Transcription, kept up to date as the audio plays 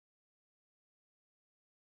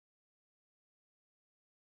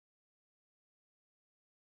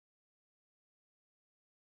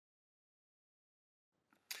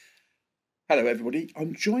Hello everybody,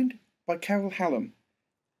 I'm joined by Carole Hallam,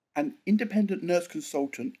 an independent nurse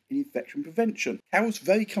consultant in infection prevention. Carole's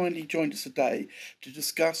very kindly joined us today to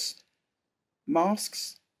discuss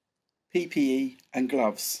masks, PPE and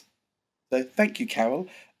gloves. So thank you, Carole.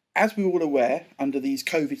 As we're all aware, under these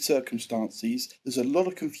COVID circumstances, there's a lot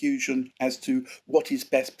of confusion as to what is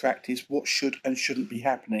best practice, what should and shouldn't be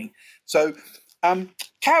happening. So,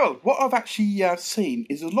 Carole, what I've actually seen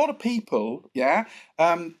is a lot of people,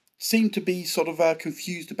 seem to be sort of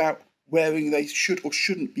confused about wearing they should or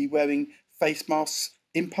shouldn't be wearing face masks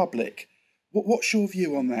in public. What's your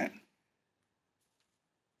view on that?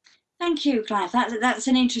 Thank you, Clive. That's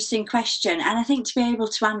an interesting question, and I think to be able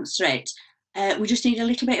to answer it, we just need a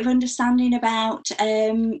little bit of understanding about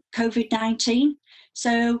COVID-19.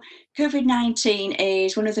 So COVID-19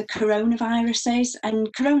 is one of the coronaviruses,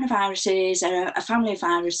 and coronaviruses are a family of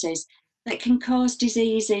viruses that can cause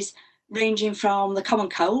diseases ranging from the common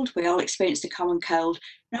cold, we all experience the common cold,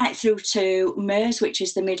 right through to MERS, which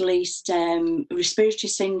is the Middle East respiratory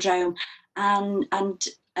syndrome, and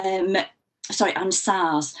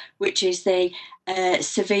SARS, which is the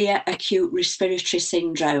severe acute respiratory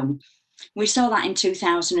syndrome. We saw that in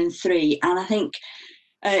 2003, and I think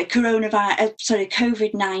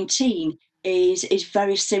COVID-19 is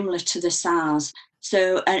very similar to the SARS,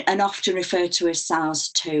 so and often referred to as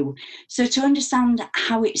SARS-2. So to understand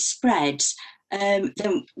how it spreads, then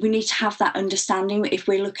we need to have that understanding if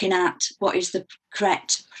we're looking at what is the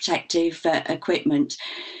correct protective equipment.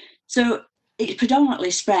 So it's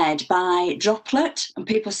predominantly spread by droplet, and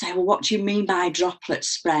people say, well, what do you mean by droplet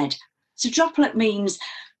spread? So droplet means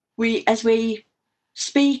as we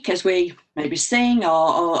speak, as we maybe sing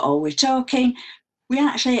or we're talking, we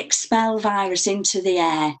actually expel virus into the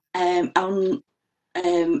air on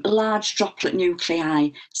large droplet nuclei.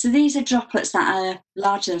 So these are droplets that are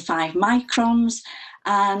larger than 5 microns,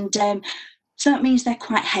 and so that means they're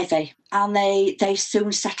quite heavy, and they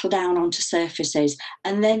soon settle down onto surfaces,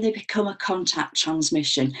 and then they become a contact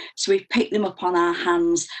transmission. So we pick them up on our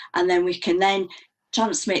hands, and then we can then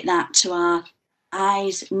transmit that to our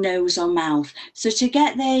eyes, nose or mouth. So to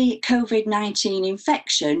get the COVID-19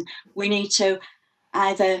 infection, we need to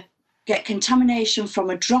either get contamination from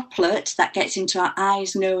a droplet that gets into our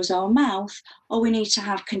eyes, nose or mouth, or we need to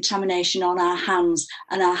have contamination on our hands,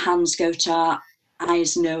 and our hands go to our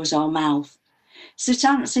eyes, nose or mouth. So to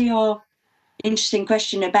answer your interesting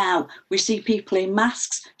question about we see people in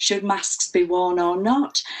masks, should masks be worn or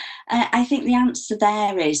not? I think the answer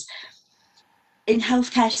there is, in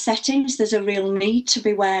healthcare settings, there's a real need to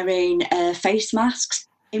be wearing face masks.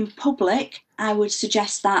 In public, I would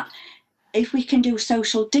suggest that if we can do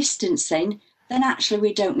social distancing, then actually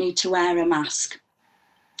we don't need to wear a mask.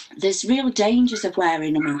 There's real dangers of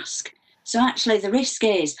wearing a mask. So actually the risk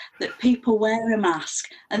is that people wear a mask,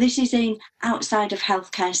 and this is in outside of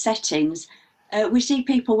healthcare settings. We see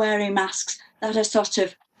people wearing masks that are sort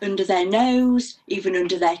of under their nose, even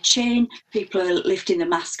under their chin. People are lifting the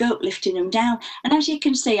mask up, lifting them down. And as you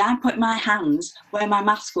can see, I put my hands where my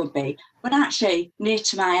mask would be, but actually near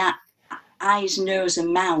to my eyes, nose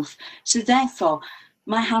and mouth. So therefore,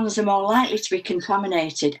 my hands are more likely to be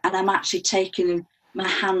contaminated, and I'm actually taking my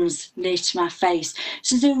hands near to my face.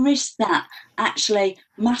 So the risk that actually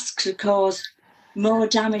masks will cause more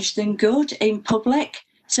damage than good in public.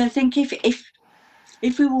 So I think if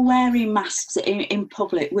we were wearing masks in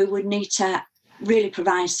public, we would need to really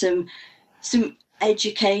provide some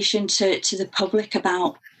education to the public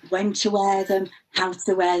about when to wear them, how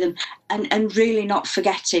to wear them, and really not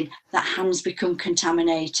forgetting that hands become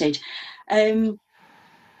contaminated.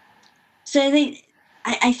 So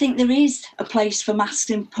I think there is a place for masks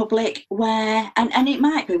in public where, and it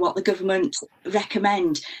might be what the government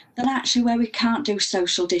recommend, that actually where we can't do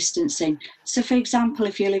social distancing. So for example,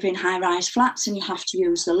 if you live in high-rise flats and you have to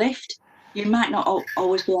use the lift, you might not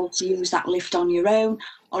always be able to use that lift on your own,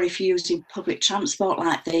 or if you're using public transport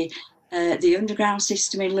like the underground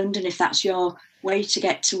system in London, if that's your way to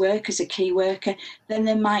get to work as a key worker, then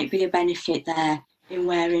there might be a benefit there in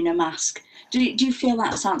wearing a mask. Do you feel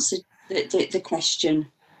that's answered the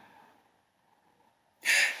question?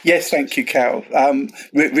 Yes, thank you, Carole.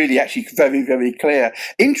 Really, actually, very, very clear.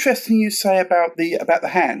 Interesting you say about the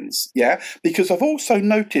hands, yeah, because I've also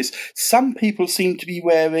noticed some people seem to be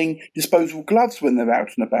wearing disposable gloves when they're out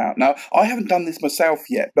and about. Now, I haven't done this myself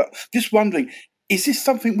yet, but just wondering, is this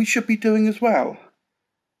something we should be doing as well?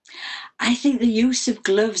 I think the use of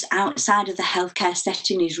gloves outside of the healthcare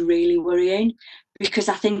setting is really worrying, because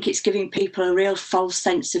I think it's giving people a real false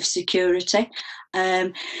sense of security.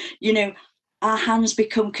 Our hands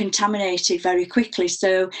become contaminated very quickly.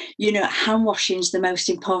 So, hand washing is the most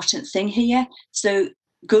important thing here. So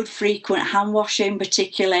good frequent hand washing,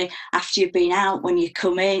 particularly after you've been out, when you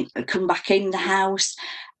come back in the house.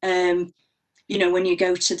 You know, when you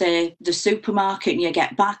go to the supermarket and you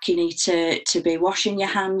get back, you need to be washing your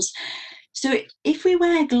hands. So if we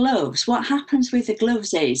wear gloves, what happens with the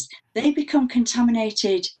gloves is they become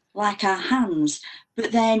contaminated like our hands,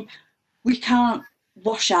 but then we can't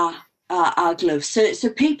wash our gloves. So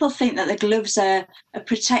people think that the gloves are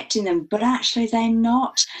protecting them, but actually they're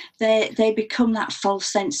not. They become that false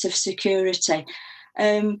sense of security.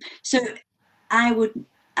 So I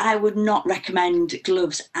would not recommend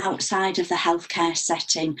gloves outside of the healthcare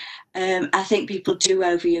setting. I think people do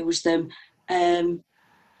overuse them.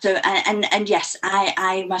 So and yes,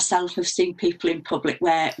 I myself have seen people in public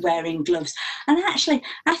wearing gloves. And actually,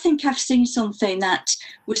 I think I've seen something that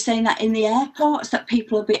was saying that in the airports that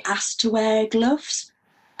people will be asked to wear gloves,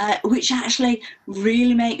 which actually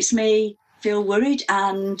really makes me feel worried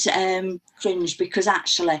and cringe, because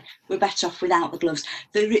actually we're better off without the gloves.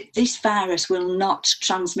 This virus will not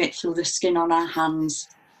transmit through the skin on our hands.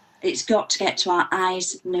 It's got to get to our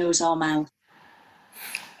eyes, nose or mouth.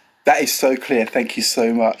 That is so clear. Thank you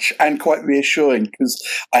so much. And quite reassuring, because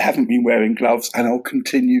I haven't been wearing gloves and I'll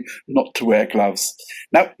continue not to wear gloves.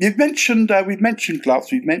 Now, we've mentioned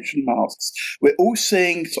gloves, we've mentioned masks. We're all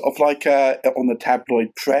seeing sort of like on the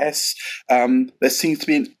tabloid press, there seems to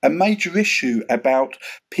be a major issue about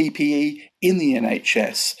PPE in the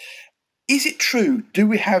NHS. Is it true?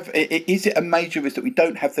 Is it a major risk that we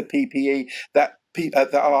don't have the PPE, that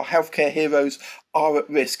our healthcare heroes are at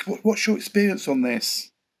risk? What's your experience on this?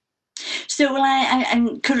 So, well,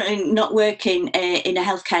 I'm currently not working in a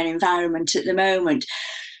healthcare environment at the moment,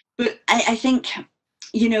 but I think,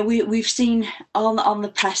 you know, we've seen on the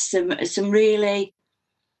press some really,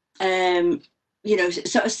 you know,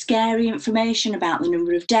 sort of scary information about the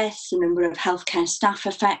number of deaths, the number of healthcare staff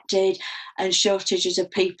affected, and shortages of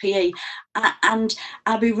PPE. And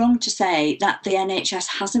I'd be wrong to say that the NHS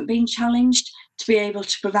hasn't been challenged to be able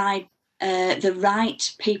to provide the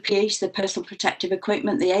right PPE, so the personal protective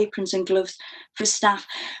equipment, the aprons and gloves for staff.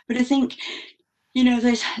 But I think, you know,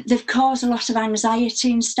 they've caused a lot of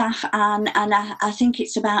anxiety in staff, and I think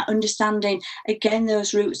it's about understanding, again,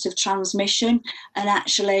 those routes of transmission and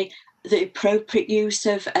actually the appropriate use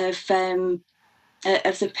of the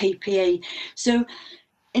PPE. So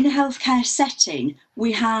in a healthcare setting,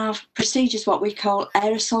 we have procedures, what we call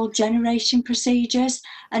aerosol generation procedures.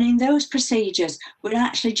 And in those procedures, we're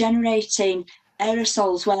actually generating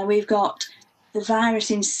aerosols where we've got the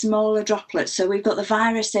virus in smaller droplets. So we've got the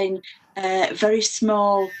virus in very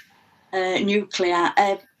small droplet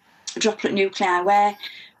nuclei, where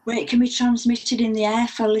it can be transmitted in the air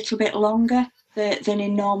for a little bit longer than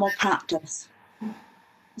in normal practice.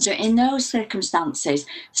 So in those circumstances,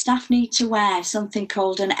 staff need to wear something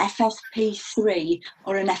called an FFP3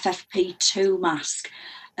 or an FFP2 mask.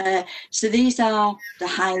 So these are the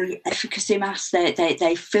high efficacy masks.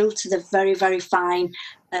 They filter the very, very fine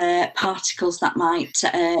particles that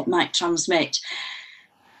might transmit.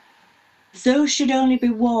 Those should only be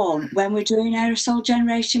worn when we're doing aerosol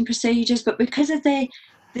generation procedures, but because of the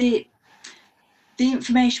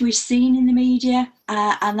information we've seen in the media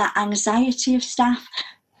and that anxiety of staff,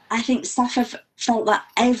 I think staff have felt that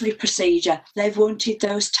every procedure they've wanted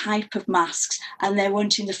those type of masks and they're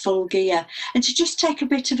wanting the full gear. And to just take a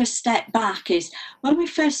bit of a step back, is when we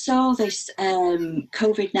first saw this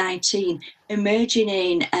COVID-19 emerging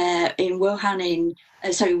in Wuhan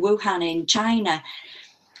in China,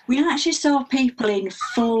 we actually saw people in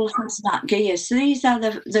full hazmat gear. So these are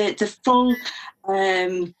the full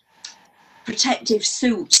protective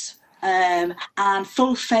suits and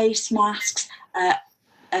full face masks,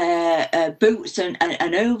 boots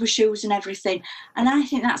and overshoes and everything. And I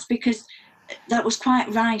think that's because that was quite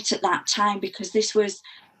right at that time, because this was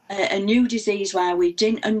a new disease where we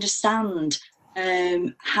didn't understand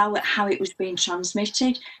how it was being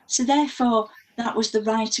transmitted. So therefore, that was the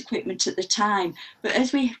right equipment at the time. But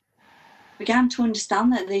as we began to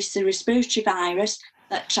understand that this is a respiratory virus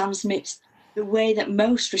that transmits the way that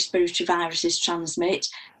most respiratory viruses transmit,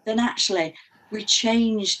 then actually we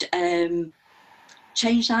changed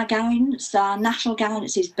our guidance. Our national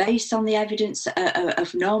guidance is based on the evidence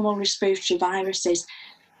of normal respiratory viruses.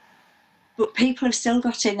 But people have still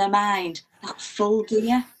got in their mind that full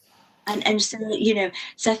gear. And so, you know,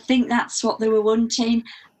 so I think that's what they were wanting.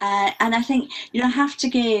 And I think, you know, I have to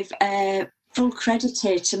give full credit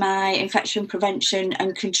here to my infection prevention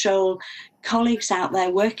and control colleagues out there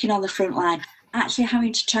working on the front line, actually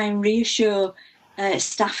having to try and reassure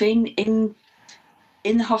staff in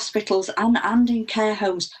the hospitals and in care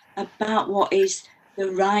homes about what is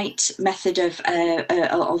the right method of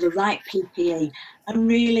or the right PPE, and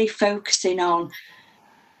really focusing on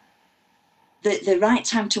the right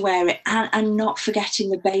time to wear it, and not forgetting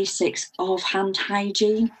the basics of hand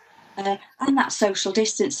hygiene and that social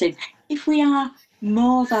distancing. If we are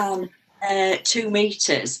more than 2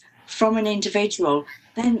 meters from an individual,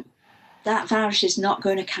 then that virus is not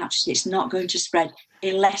going to catch it, it's not going to spread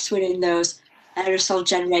unless we're in those aerosol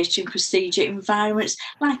generation procedure environments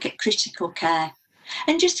like at critical care.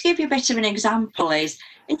 And just to give you a bit of an example is,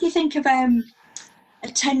 if you think of a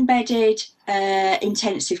 10-bedded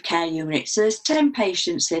intensive care unit, so there's 10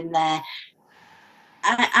 patients in there.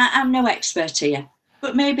 I'm no expert here,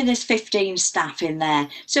 but maybe there's 15 staff in there.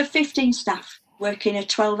 So 15 staff working a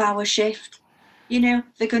 12-hour shift. You know,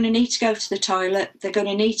 they're going to need to go to the toilet. They're going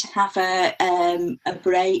to need to have a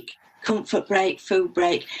break, comfort break, food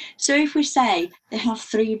break. So if we say they have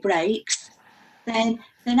 3 breaks, then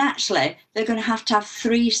actually they're going to have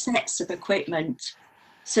 3 sets of equipment.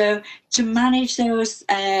 So to manage those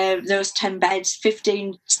 10 beds,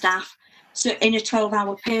 15 staff, so in a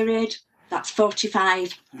 12-hour period, that's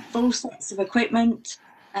 45 full sets of equipment,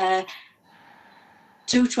 2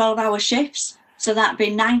 12-hour shifts. So that'd be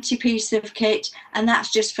 90 pieces of kit, and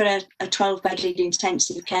that's just for a 12-bedded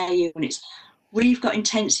intensive care units. We've got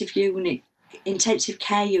intensive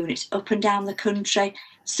care units up and down the country.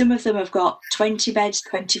 Some of them have got 20 beds,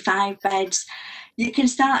 25 beds. You can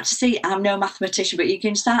start to see, I'm no mathematician, but you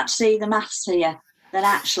can start to see the maths here, that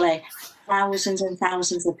actually thousands and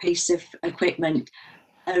thousands of pieces of equipment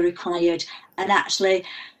are required. And actually,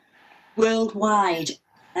 worldwide,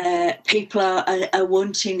 people are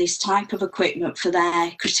wanting this type of equipment for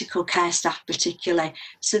their critical care staff particularly.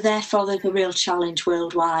 So therefore, there's a real challenge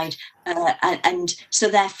worldwide. And so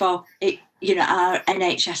therefore, our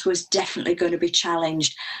NHS was definitely going to be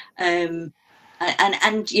challenged. And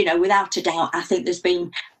without a doubt, I think there's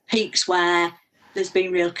been peaks where there's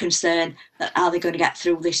been real concern that are they going to get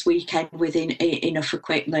through this weekend with enough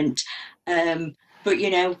equipment. But,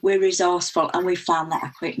 we're resourceful and we've found that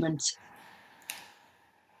equipment.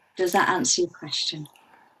 Does that answer your question?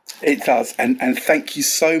 It does, and thank you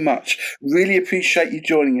so much. Really appreciate you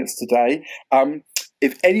joining us today.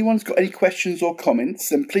 If anyone's got any questions or comments,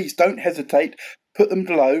 then please don't hesitate. Put them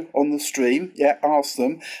below on the stream. Yeah, ask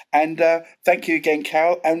them. And thank you again,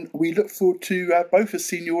 Carole. And we look forward to both of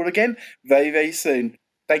seeing you all again very, very soon.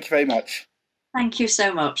 Thank you very much. Thank you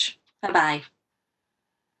so much. Bye-bye.